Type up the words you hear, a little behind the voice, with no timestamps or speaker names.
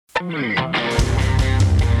Welcome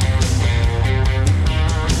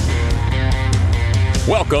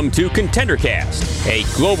to ContenderCast, a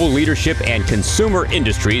global leadership and consumer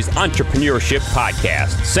industries entrepreneurship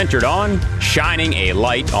podcast centered on shining a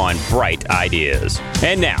light on bright ideas.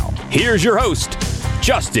 And now, here's your host,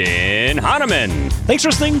 Justin Hahnemann. Thanks for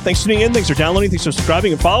listening. Thanks for tuning in. Thanks for downloading. Thanks for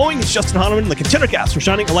subscribing and following. It's Justin Hahnemann, the ContenderCast. We're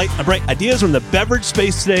shining a light on bright ideas. We're in the beverage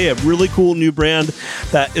space today. A really cool new brand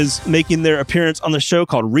that is making their appearance on the show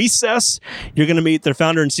called Recess. You're going to meet their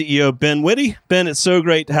founder and CEO, Ben Witte. Ben, it's so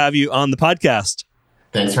great to have you on the podcast.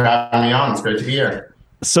 Thanks for having me on. It's great to be here.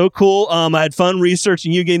 So cool. I had fun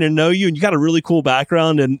researching you, getting to know you, and you got a really cool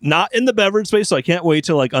background and not in the beverage space. So I can't wait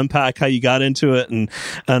to unpack how you got into it and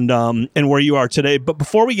where you are today. But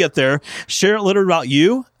before we get there, share a little about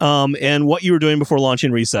you and what you were doing before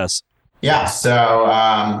launching Recess. Yeah.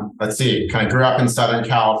 So let's see. Kind of grew up in Southern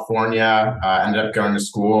California. Ended up going to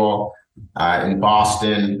school in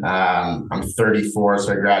Boston. I'm 34,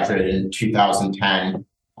 so I graduated in 2010.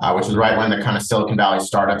 Which was right when the kind of Silicon Valley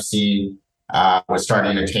startup scene was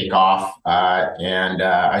starting to take off. And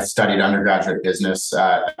I studied undergraduate business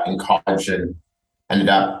in college and ended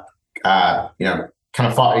up,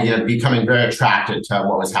 becoming very attracted to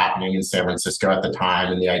what was happening in San Francisco at the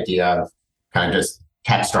time and the idea of kind of just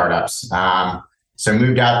tech startups. So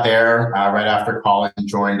moved out there right after college and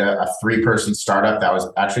joined a 3-person startup that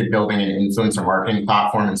was actually building an influencer marketing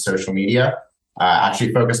platform in social media.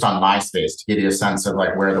 Actually focused on MySpace to give you a sense of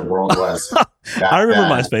where the world was. I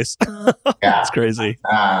remember MySpace. Yeah, it's crazy.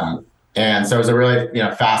 And so it was a really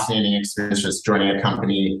fascinating experience just joining a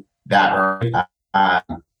company that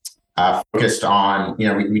focused on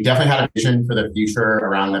we definitely had a vision for the future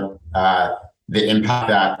around the impact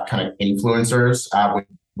that kind of influencers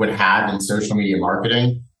would have in social media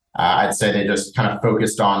marketing. I'd say they just kind of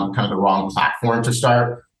focused on kind of the wrong platform to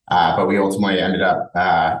start, but we ultimately ended up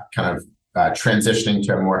transitioning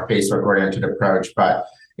to a more Facebook-oriented approach. But,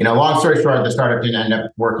 long story short, the startup didn't end up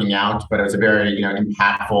working out, but it was a very,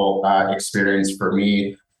 impactful experience for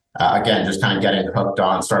me. Again, just kind of getting hooked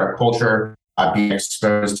on startup culture, being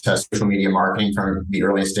exposed to social media marketing from the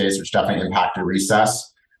earliest days, which definitely impacted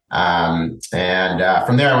Recess. And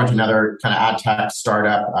from there, I went to another kind of ad tech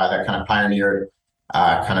startup that kind of pioneered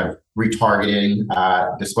kind of retargeting,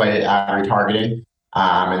 display ad retargeting.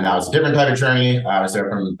 And that was a different type of journey. I was there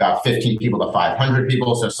from about 15 people to 500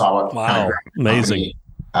 people. So saw what kind of amazing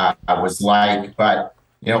was like. But,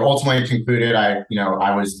 ultimately concluded I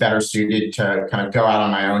was better suited to kind of go out on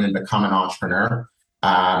my own and become an entrepreneur.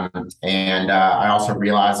 And I also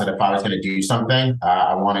realized that if I was going to do something,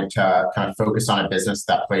 I wanted to kind of focus on a business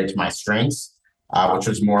that played to my strengths, which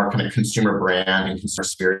was more kind of consumer brand and consumer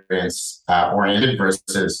experience oriented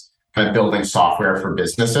versus kind of building software for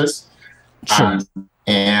businesses. Sure.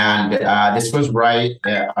 This was right.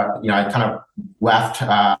 I kind of left,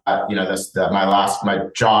 my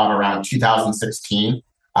job around 2016,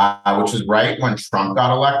 which was right when Trump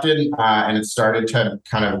got elected, and it started to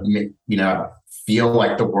kind of, feel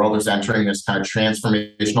like the world was entering this kind of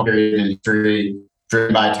transformational period in history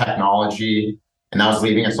driven by technology, and that was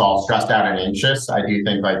leaving us all stressed out and anxious. I do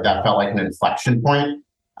think that felt like an inflection point.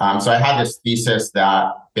 So I had this thesis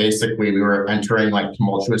that basically we were entering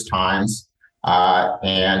tumultuous times.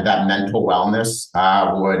 And that mental wellness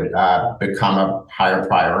would become a higher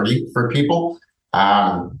priority for people.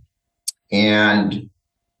 And then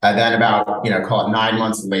about, call it 9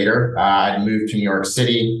 months later, I moved to New York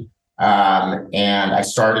City. And I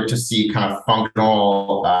started to see kind of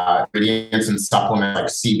functional ingredients and supplements like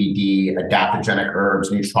CBD, adaptogenic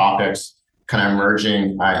herbs, nootropics kind of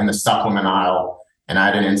emerging in the supplement aisle. And I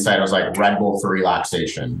had an insight. I was like, Red Bull for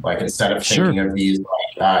relaxation. Instead of thinking of these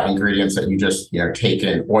ingredients that you just take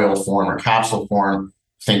in oil form or capsule form,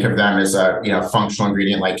 think of them as a functional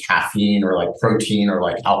ingredient like caffeine or like protein or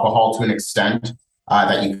like alcohol to an extent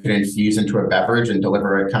that you could infuse into a beverage and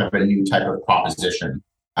deliver a kind of a new type of proposition.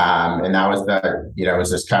 And that was it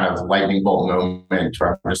was this kind of lightning bolt moment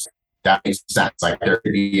where that makes sense. There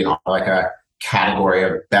could be a category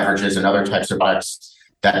of beverages and other types of products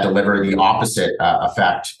that deliver the opposite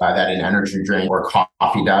effect that an energy drink or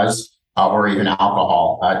coffee does, or even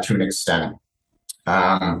alcohol to an extent.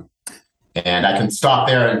 And I can stop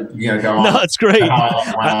there and go on. No, it's great. How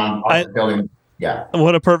I went on building Yeah.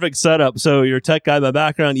 What a perfect setup. So you're a tech guy by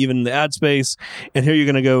background, even in the ad space, and here you're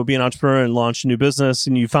going to go be an entrepreneur and launch a new business.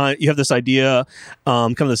 And you have this idea,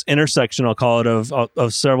 kind of this intersection, I'll call it,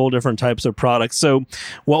 of several different types of products. So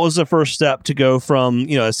what was the first step to go from,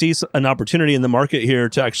 see an opportunity in the market here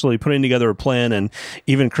to actually putting together a plan and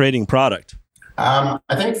even creating product? I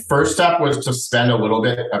think first step was to spend a little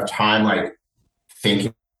bit of time,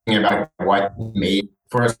 thinking about what made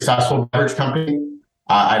for a successful beverage company.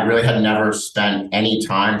 I really had never spent any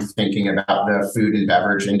time thinking about the food and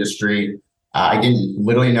beverage industry. I didn't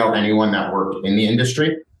literally know anyone that worked in the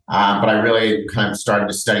industry, but I really kind of started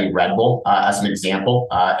to study Red Bull as an example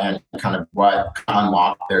and kind of what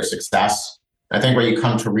unlocked their success. I think what you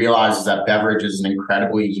come to realize is that beverage is an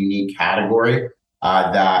incredibly unique category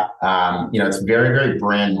that, it's very, very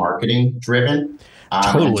brand marketing driven.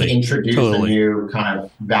 And to introduce a new kind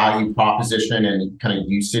of value proposition and kind of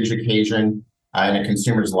usage occasion in a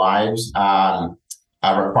consumer's lives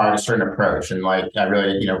required a certain approach. And like, I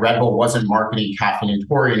really, Red Bull wasn't marketing caffeine and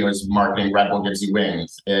taurine, it was marketing Red Bull gives you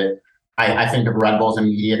wings. I think of Red Bull as a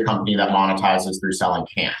media company that monetizes through selling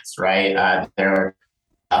cans, right? They're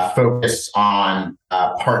focused on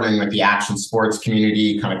partnering with the action sports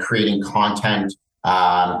community, kind of creating content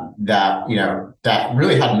that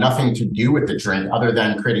really had nothing to do with the drink other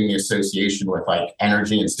than creating the association with like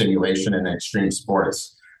energy and stimulation in extreme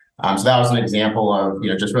sports. So that was an example of,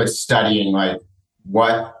 just really studying like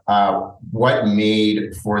what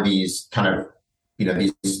made for these kind of,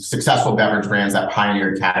 these successful beverage brands that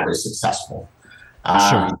pioneered categories successful.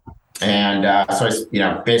 Sure. So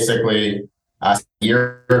I, basically about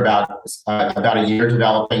a year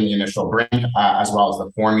developing the initial brand as well as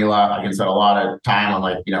the formula. I can spend a lot of time on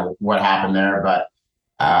like, what happened there, but,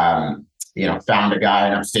 found a guy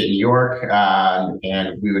in upstate New York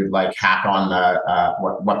and we would like hack on the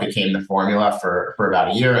what became the formula for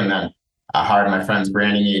about a year, and then hired my friend's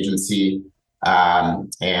branding agency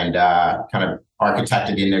and kind of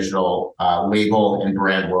architected the initial label and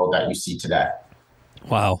brand world that you see today.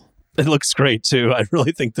 Wow. It looks great too. I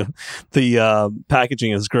really think the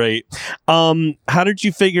packaging is great. How did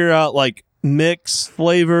you figure out like mix,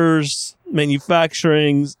 flavors,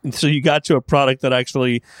 manufacturing, so you got to a product that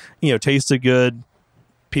actually, tasted good,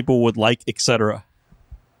 people would like, etc.?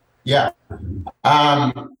 Yeah. This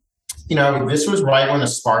was right when the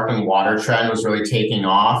sparkling water trend was really taking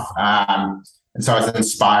off. And so I was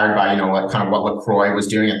inspired by, what LaCroix was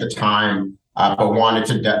doing at the time. But wanted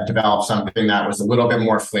to develop something that was a little bit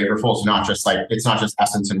more flavorful. It's not just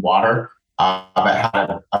essence and water, but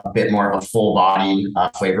had a bit more of a full body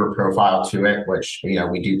flavor profile to it, which,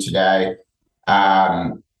 we do today.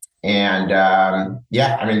 There's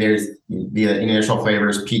the initial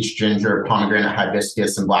flavors: peach, ginger, pomegranate,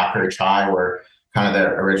 hibiscus, and blackberry chai were kind of the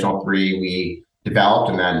original three we developed.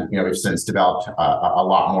 And then, we've since developed a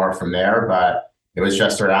lot more from there, but it was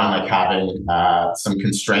just around like having some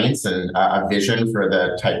constraints and a vision for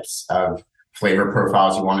the types of flavor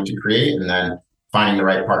profiles you wanted to create, and then finding the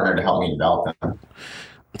right partner to help me develop them.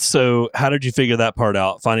 So how did you figure that part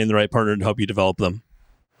out, finding the right partner to help you develop them?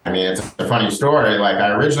 I mean, it's a funny story. Like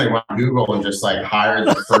I originally went to Google and just like hired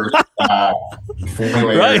the first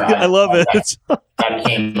formulator. Right, I love it. That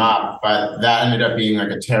came up, but that ended up being like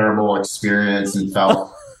a terrible experience and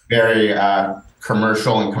felt very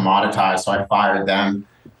commercial and commoditized. So I fired them,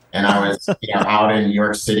 and I was out in New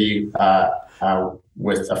York City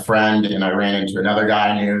with a friend, and I ran into another guy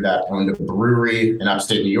I knew that owned a brewery in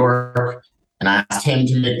upstate New York, and I asked him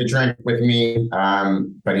to make the drink with me,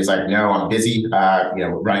 but he's like, no, I'm busy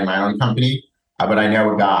running my own company, but I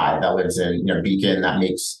know a guy that lives in Beacon that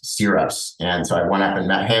makes syrups. And so I went up and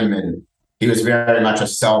met him, and he was very much a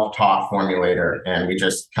self-taught formulator, and we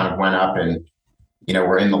just kind of went up and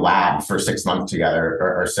we're in the lab for 6 months together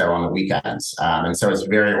or so on the weekends. And so it's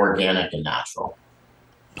very organic and natural.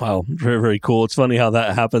 Wow. Very, very cool. It's funny how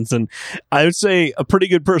that happens. And I would say a pretty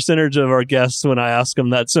good percentage of our guests, when I ask them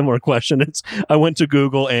that similar question, I went to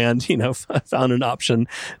Google and, found an option,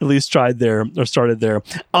 at least tried there or started there.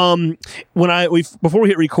 Before we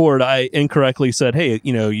hit record, I incorrectly said, hey,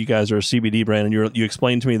 you guys are a CBD brand, and you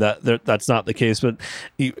explained to me that that's not the case, but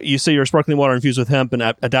you say you're sparkling water infused with hemp and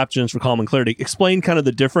adaptogens for calm and clarity. Explain kind of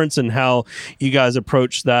the difference and how you guys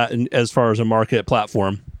approach that as far as a market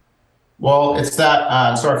platform. Well, it's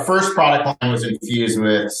that, so our first product line was infused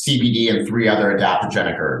with CBD and 3 other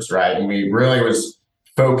adaptogenic herbs, right? And we really was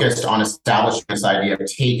focused on establishing this idea of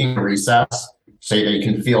taking a recess so that you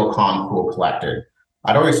can feel calm, cool, collected.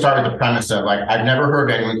 I'd always start with the premise of like, I've never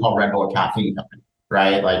heard anyone call Red Bull a caffeine company,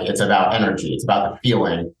 right? Like it's about energy, it's about the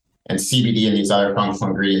feeling, and CBD and these other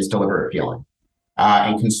functional ingredients deliver a feeling.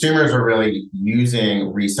 And consumers are really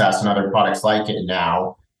using recess and other products like it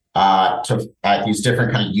now to these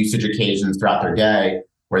different kind of usage occasions throughout their day,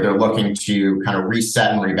 where they're looking to kind of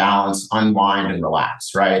reset and rebalance, unwind and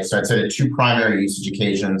relax, right? So I'd say the 2 primary usage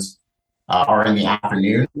occasions are in the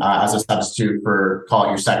afternoon as a substitute for, call it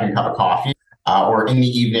your second cup of coffee, or in the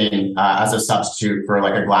evening as a substitute for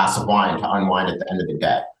like a glass of wine to unwind at the end of the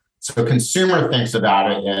day. So consumer thinks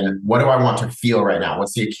about it and what do I want to feel right now?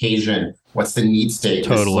 What's the occasion? What's the need state?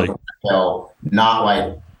 Totally. Not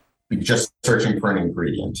like just searching for an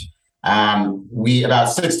ingredient. We about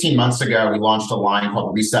 16 months ago, we launched a line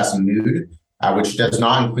called Recess Mood, which does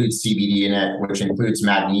not include CBD in it, which includes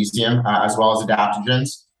magnesium as well as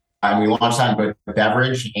adaptogens. And we launched that in both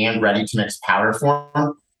beverage and ready-to-mix powder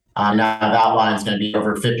form. Now that line is going to be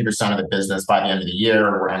over 50% of the business by the end of the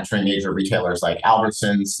year. We're entering major retailers like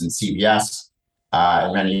Albertsons and CVS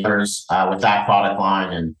and many others with that product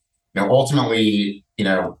line. And ultimately,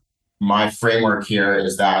 my framework here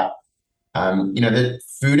is that the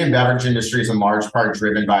food and beverage industry is in large part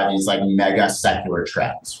driven by these like mega secular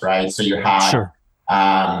trends, right? So you have Sure.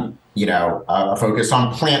 A focus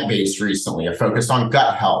on plant-based recently, a focus on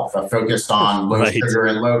gut health, a focus on low Right. sugar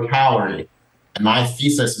and low calorie. And my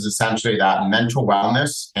thesis is essentially that mental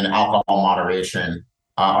wellness and alcohol moderation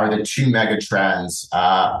are the two mega trends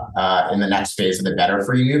in the next phase of the Better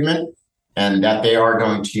For You movement, and that they are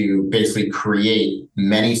going to basically create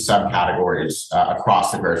many subcategories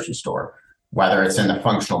across the grocery store, whether it's in the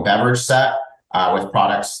functional beverage set with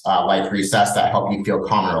products like Recess that help you feel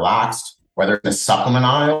calm and relaxed, whether in the supplement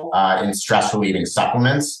aisle in stress-relieving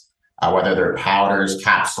supplements, whether they're powders,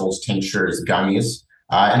 capsules, tinctures, gummies,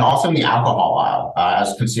 and also in the alcohol aisle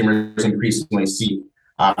as consumers increasingly seek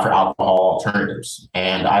for alcohol alternatives.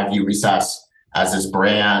 And I view Recess as this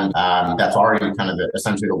brand that's already kind of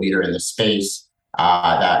essentially the leader in the space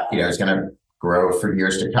that is going to grow for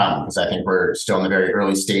years to come, because I think we're still in the very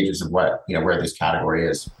early stages of what where this category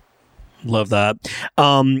is. Love that.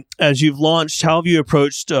 As you've launched, how have you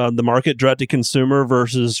approached the market direct to consumer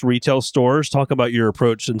versus retail stores? Talk about your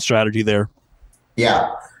approach and strategy there.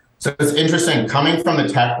 Yeah. So it's interesting coming from the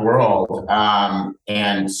tech world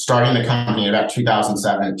and starting the company in about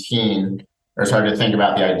 2017, or started to think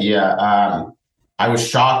about the idea. I was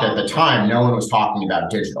shocked at the time. No one was talking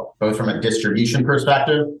about digital, both from a distribution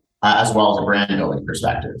perspective as well as a brand building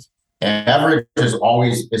perspective. And beverage is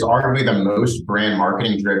arguably the most brand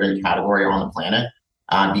marketing driven category on the planet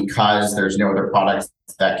because there's no other product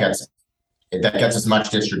that gets as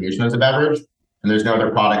much distribution as a beverage. And there's no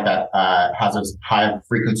other product that has as high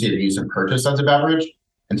frequency of use and purchase as a beverage.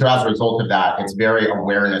 And so as a result of that, it's very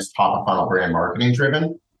awareness, top of funnel brand marketing driven.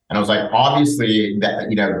 And I was like, obviously that,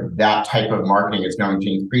 that type of marketing is going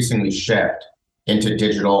to increasingly shift into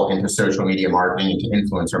digital, into social media marketing, into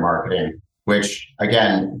influencer marketing, which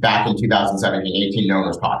again, back in 2017, 18, no one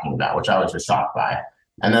was talking about, which I was just shocked by.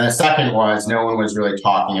 And then the second was no one was really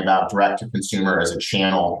talking about direct to consumer as a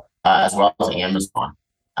channel, as well as Amazon.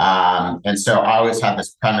 And so I always had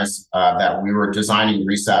this premise that we were designing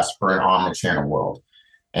Recess for an omnichannel world.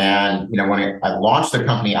 And when I launched the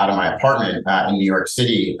company out of my apartment in New York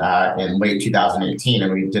City in late 2018,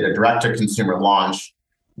 and we did a direct-to-consumer launch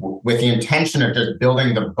with the intention of just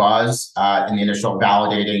building the buzz and the initial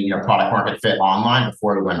validating, product market fit online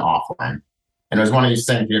before we went offline. And it was one of these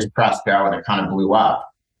things you just press go and it kind of blew up.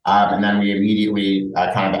 And then we immediately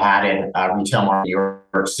kind of added retail market in New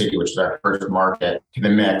York City, which is our first market, to the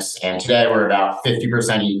mix. And today we're about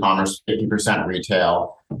 50% e-commerce, 50%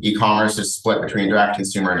 retail. E-commerce is split between direct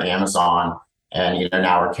consumer and Amazon. And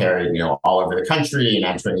now we're carried all over the country and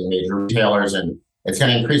entering major retailers. And it's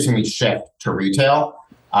going to increasingly shift to retail.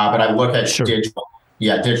 But I look at digital.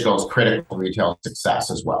 Yeah, digital is critical to retail success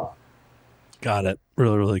as well. Got it.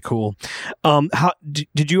 Really, really cool. How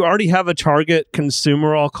did you already have a target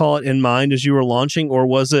consumer, I'll call it, in mind as you were launching, or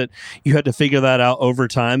was it you had to figure that out over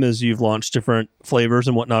time as you've launched different flavors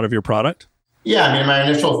and whatnot of your product? Yeah, I mean, my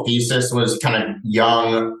initial thesis was kind of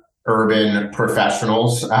young urban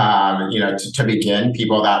professionals, to begin,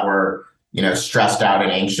 people that were, stressed out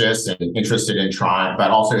and anxious and interested in trying,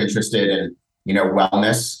 but also interested in,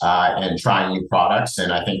 wellness and trying new products.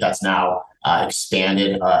 And I think that's now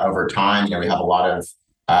expanded over time. We have a lot of,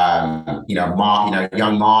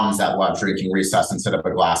 young moms that love drinking Recess instead of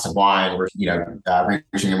a glass of wine. We're,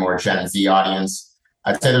 reaching a more Gen Z audience.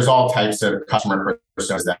 I'd say there's all types of customer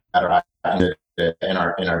personas that are in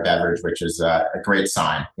our beverage, which is a great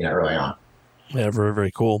sign, early on. Yeah, very,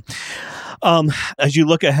 very cool. As you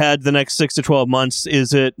look ahead the next 6 to 12 months,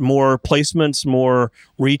 is it more placements, more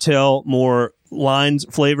retail, more lines,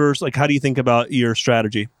 flavors? Like, how do you think about your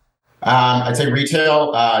strategy? I'd say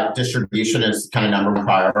retail distribution is kind of number one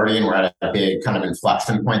priority, and we're at a big kind of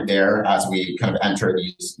inflection point there as we kind of enter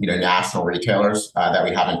these, national retailers that we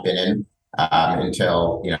haven't been in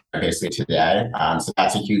until, basically today. So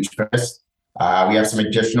that's a huge focus. We have some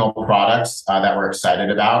additional products that we're excited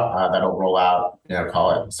about that'll roll out,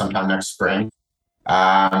 call it sometime next spring.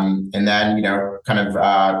 And then,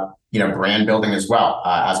 brand building as well.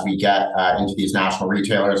 As we get into these national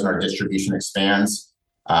retailers and our distribution expands,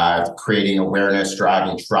 creating awareness,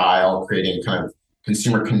 driving trial, creating kind of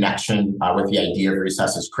consumer connection with the idea of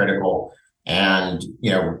recess is critical. And,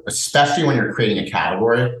 especially when you're creating a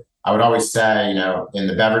category, I would always say, in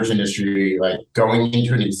the beverage industry, like going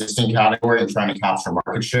into an existing category and trying to capture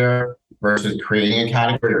market share versus creating a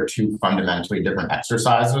category are two fundamentally different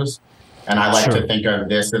exercises. And I like to think of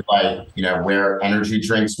this as like, where energy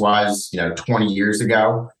drinks was, 20 years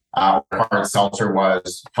ago, hard seltzer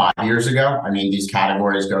was 5 years ago. I mean, these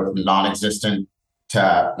categories go from non-existent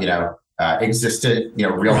to, existent,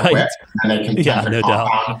 real quick, and they can tend to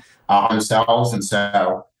compound on themselves. And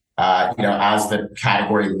so, as the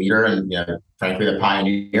category leader and, frankly, the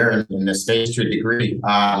pioneer in this space to a degree,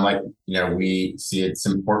 we see it's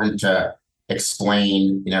important to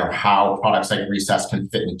explain, how products like Recess can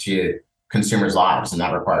fit into consumers' lives, and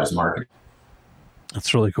that requires marketing.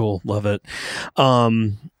 That's really cool. Love it.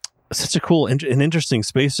 Such a cool and interesting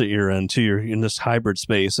space that you're in too. You're in this hybrid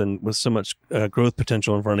space and with so much growth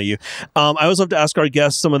potential in front of you. I always love to ask our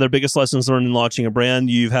guests some of their biggest lessons learned in launching a brand.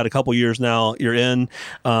 You've had a couple years now you're in,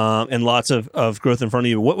 and lots of growth in front of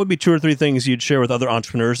you. What would be 2 or 3 things you'd share with other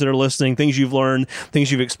entrepreneurs that are listening, things you've learned, things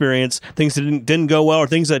you've experienced, things that didn't go well or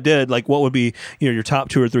things that did? Like what would be, your top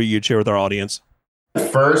 2 or 3 you'd share with our audience?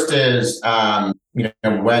 First is,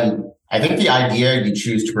 when I think the idea you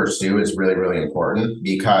choose to pursue is really, really important,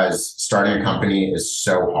 because starting a company is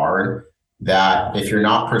so hard that if you're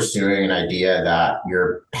not pursuing an idea that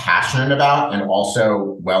you're passionate about and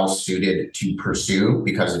also well suited to pursue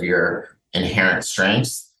because of your inherent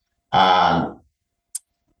strengths,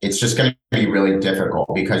 it's just going to be really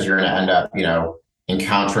difficult, because you're going to end up,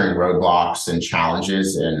 encountering roadblocks and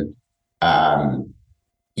challenges. And,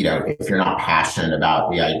 if you're not passionate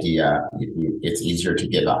about the idea, it's easier to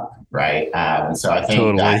give up. Right. And so I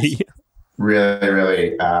think that's really,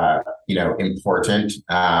 really, important.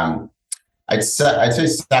 I'd say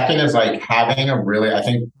second is like having I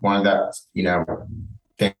think one of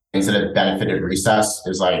the, things that have benefited Recess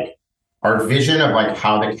is like our vision of like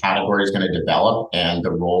how the category is going to develop and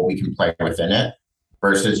the role we can play within it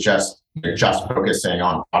versus just focusing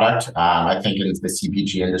on product. I think in the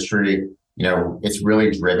CPG industry, it's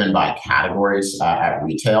really driven by categories at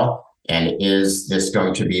retail. And is this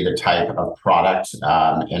going to be the type of product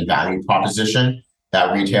and value proposition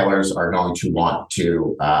that retailers are going to want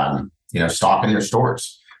to, stock in their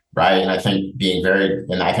stores, right? And I think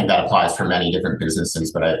and I think that applies for many different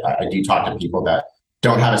businesses, but I do talk to people that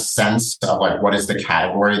don't have a sense of like what is the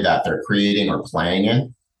category that they're creating or playing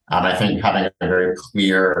in. I think having a very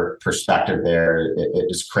clear perspective there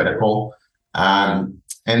is critical.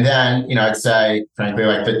 And then, I'd say, frankly,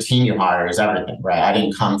 like the team you hire is everything, right? I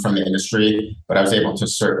didn't come from the industry, but I was able to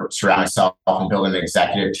surround myself and build an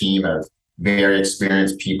executive team of very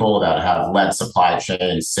experienced people that have led supply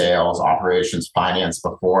chain, sales, operations, finance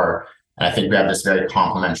before. And I think we have this very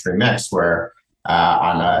complementary mix where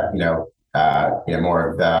I'm more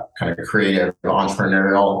of the kind of creative,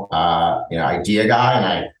 entrepreneurial, idea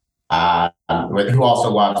guy, and who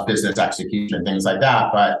also loves business execution and things like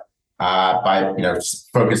that. But by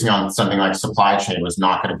focusing on something like supply chain was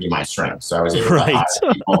not going to be my strength. So I was able to hire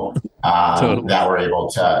people that were able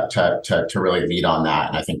to really lead on that,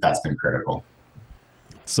 and I think that's been critical.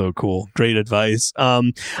 So cool, great advice.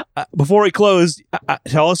 Before we close,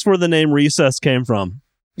 tell us where the name Recess came from.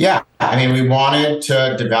 Yeah, I mean, we wanted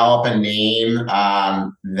to develop a name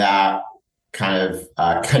that kind of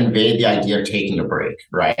conveyed the idea of taking a break,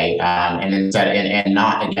 right? And instead, and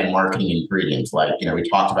not again marketing ingredients like we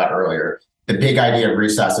talked about earlier. The big idea of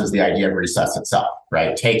Recess is the idea of recess itself,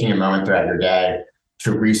 right? Taking a moment throughout your day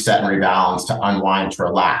to reset and rebalance, to unwind, to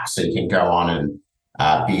relax, so you can go on and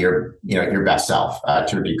be your best self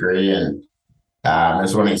to a degree. And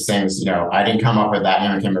it's one of these things, I didn't come up with that.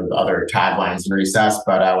 I came up with other taglines in Recess,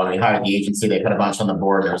 but when we hired the agency, they put a bunch on the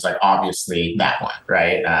board, and it was like, obviously that one,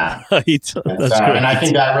 right? Right. And I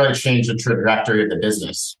think that really changed the trajectory of the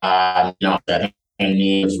business. I think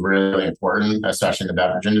name is really important, especially in the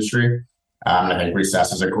beverage industry. I think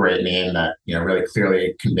Recess is a great name that, really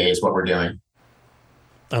clearly conveys what we're doing.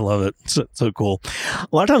 I love it. So cool. A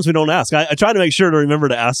lot of times we don't ask. I try to make sure to remember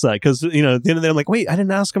to ask that because, at the end of the day, I'm like, wait, I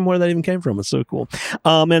didn't ask him where that even came from. It's so cool.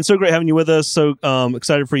 Man, so great having you with us. So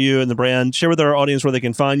excited for you and the brand. Share with our audience where they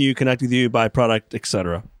can find you, connect with you, buy product,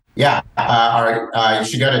 etc. Yeah. You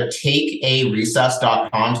should go to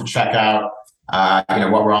takearecess.com to check out,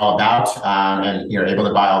 what we're all about. And you're able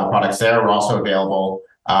to buy all the products there. We're also available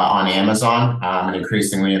on Amazon and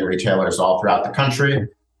increasingly in retailers all throughout the country.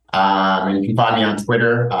 And you can find me on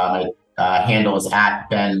Twitter. My handle is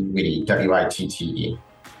 @Ben Witte, Witte.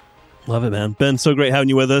 Love it, man. Ben, so great having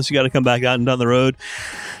you with us. You got to come back out and down the road,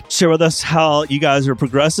 share with us how you guys are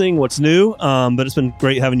progressing, what's new. But it's been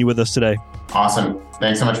great having you with us today. Awesome.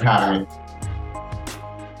 Thanks so much for having me.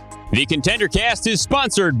 The ContenderCast is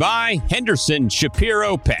sponsored by Henderson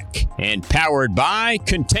Shapiro Peck and powered by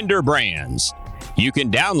Contender Brands. You can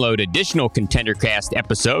download additional ContenderCast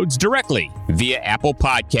episodes directly via Apple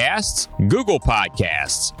Podcasts, Google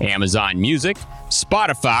Podcasts, Amazon Music,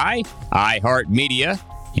 Spotify, iHeartMedia,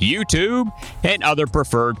 YouTube, and other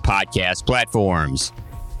preferred podcast platforms.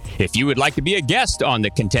 If you would like to be a guest on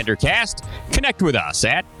the ContenderCast, connect with us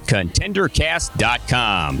at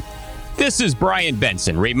contendercast.com. This is Brian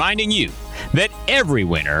Benson reminding you that every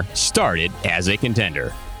winner started as a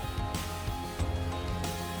contender.